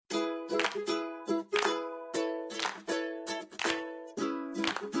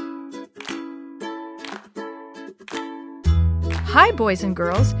Hi, boys and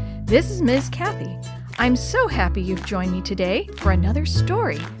girls. This is Ms. Kathy. I'm so happy you've joined me today for another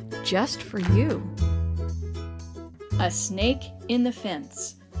story just for you. A Snake in the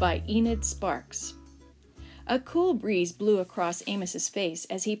Fence by Enid Sparks. A cool breeze blew across Amos's face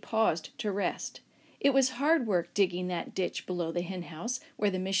as he paused to rest. It was hard work digging that ditch below the hen house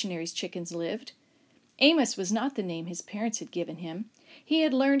where the missionaries' chickens lived. Amos was not the name his parents had given him. He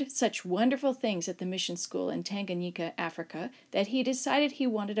had learned such wonderful things at the mission school in Tanganyika, Africa, that he decided he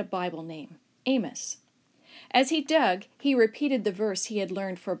wanted a Bible name, Amos. As he dug, he repeated the verse he had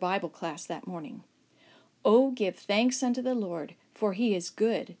learned for Bible class that morning. "Oh, give thanks unto the Lord, for he is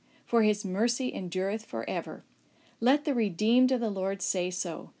good, for his mercy endureth forever. Let the redeemed of the Lord say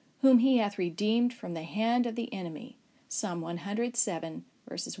so, whom he hath redeemed from the hand of the enemy." Psalm 107,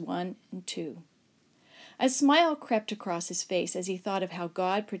 verses 1 and 2. A smile crept across his face as he thought of how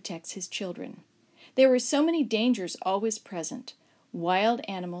God protects his children. There were so many dangers always present: wild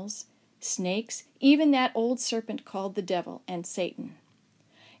animals, snakes, even that old serpent called the devil and Satan.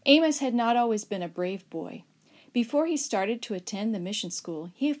 Amos had not always been a brave boy. Before he started to attend the mission school,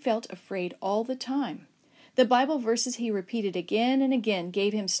 he felt afraid all the time. The Bible verses he repeated again and again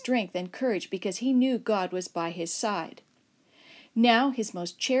gave him strength and courage because he knew God was by his side. Now his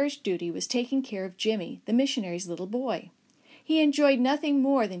most cherished duty was taking care of Jimmy, the missionary's little boy. He enjoyed nothing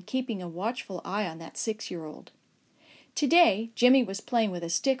more than keeping a watchful eye on that 6-year-old. Today, Jimmy was playing with a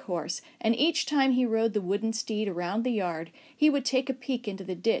stick horse, and each time he rode the wooden steed around the yard, he would take a peek into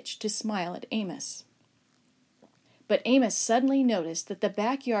the ditch to smile at Amos. But Amos suddenly noticed that the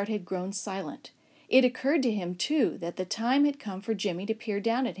backyard had grown silent. It occurred to him, too, that the time had come for Jimmy to peer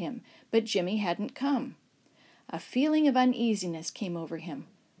down at him, but Jimmy hadn't come. A feeling of uneasiness came over him.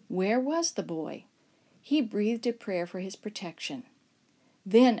 Where was the boy? He breathed a prayer for his protection.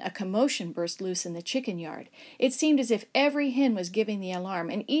 Then a commotion burst loose in the chicken yard. It seemed as if every hen was giving the alarm,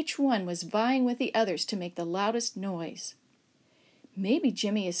 and each one was vying with the others to make the loudest noise. Maybe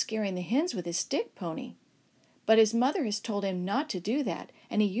Jimmy is scaring the hens with his stick pony. But his mother has told him not to do that,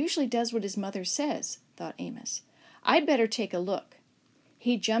 and he usually does what his mother says, thought Amos. I'd better take a look.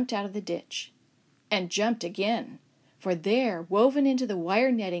 He jumped out of the ditch. And jumped again, for there, woven into the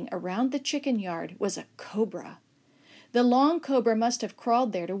wire netting around the chicken yard, was a cobra. The long cobra must have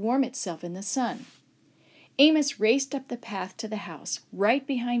crawled there to warm itself in the sun. Amos raced up the path to the house, right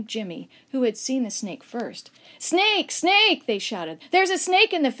behind Jimmy, who had seen the snake first. "Snake! Snake!" they shouted. "There's a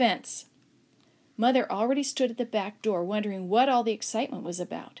snake in the fence!" Mother already stood at the back door, wondering what all the excitement was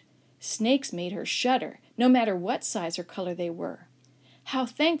about. Snakes made her shudder, no matter what size or color they were. How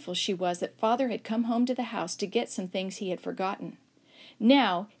thankful she was that Father had come home to the house to get some things he had forgotten.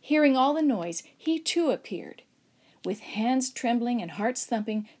 Now, hearing all the noise, he too appeared. With hands trembling and hearts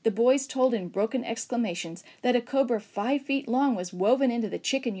thumping, the boys told in broken exclamations that a cobra 5 feet long was woven into the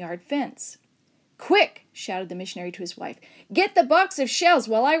chicken yard fence. "Quick!" shouted the missionary to his wife. "Get the box of shells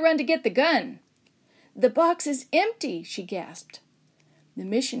while I run to get the gun." "The box is empty," she gasped. The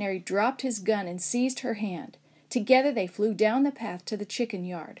missionary dropped his gun and seized her hand. Together they flew down the path to the chicken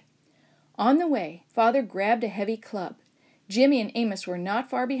yard. On the way, Father grabbed a heavy club. Jimmy and Amos were not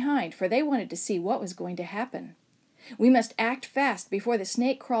far behind, for they wanted to see what was going to happen. "We must act fast before the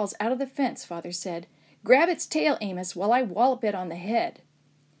snake crawls out of the fence," Father said. "Grab its tail, Amos, while I wallop it on the head."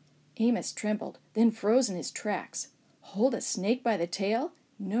 Amos trembled, then froze in his tracks. Hold a snake by the tail?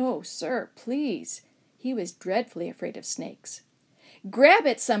 No, sir, please. He was dreadfully afraid of snakes. "Grab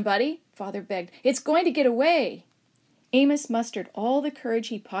it, somebody!" Father begged. "It's going to get away!" Amos mustered all the courage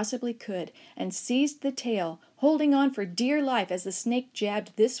he possibly could and seized the tail, holding on for dear life as the snake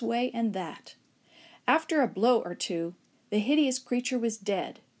jabbed this way and that. After a blow or two, the hideous creature was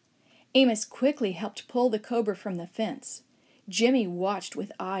dead. Amos quickly helped pull the cobra from the fence. Jimmy watched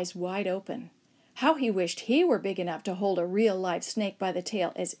with eyes wide open. How he wished he were big enough to hold a real live snake by the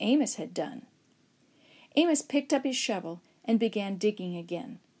tail as Amos had done. Amos picked up his shovel and began digging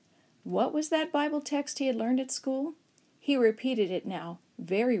again. What was that Bible text he had learned at school? He repeated it now,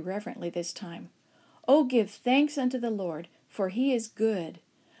 very reverently this time. "Oh, give thanks unto the Lord, for he is good.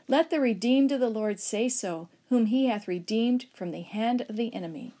 Let the redeemed of the Lord say so, whom he hath redeemed from the hand of the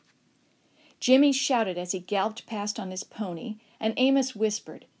enemy." Jimmy shouted as he galloped past on his pony, and Amos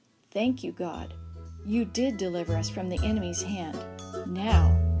whispered, "Thank you, God. You did deliver us from the enemy's hand,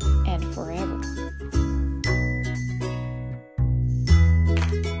 now and forever."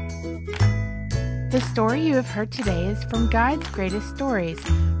 The story you have heard today is from Guide's Greatest Stories,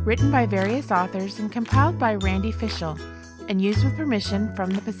 written by various authors and compiled by Randy Fischel, and used with permission from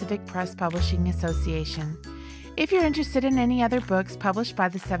the Pacific Press Publishing Association. If you're interested in any other books published by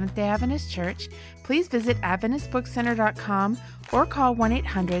the Seventh-day Adventist Church, please visit AdventistBookCenter.com or call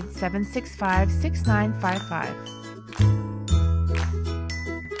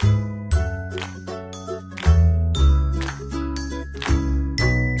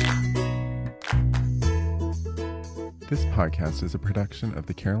This podcast is a production of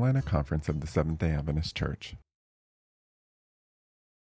the Carolina Conference of the Seventh-day Adventist Church.